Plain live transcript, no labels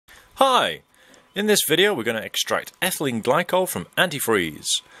Hi! In this video we're going to extract ethylene glycol from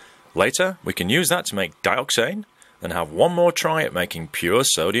antifreeze. Later we can use that to make dioxane and have one more try at making pure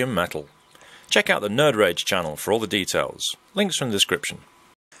sodium metal. Check out the Nerd Rage channel for all the details. Links from the description.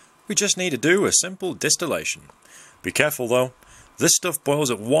 We just need to do a simple distillation. Be careful though, this stuff boils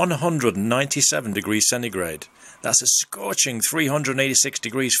at 197 degrees centigrade. That's a scorching 386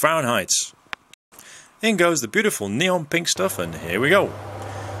 degrees Fahrenheit. In goes the beautiful neon pink stuff, and here we go.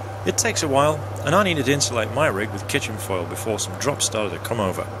 It takes a while, and I needed to insulate my rig with kitchen foil before some drops started to come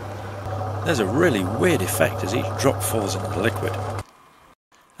over. There's a really weird effect as each drop falls into the liquid.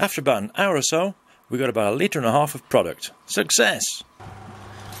 After about an hour or so, we got about 1.5 litres of product. Success!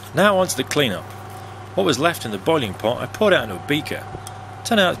 Now on to the cleanup. What was left in the boiling pot I poured out into a beaker. It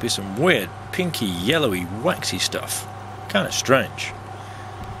turned out to be some weird pinky, yellowy, waxy stuff. Kinda strange.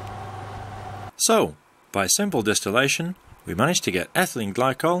 So, by simple distillation, we managed to get ethylene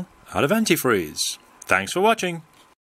glycol out of antifreeze. Thanks for watching!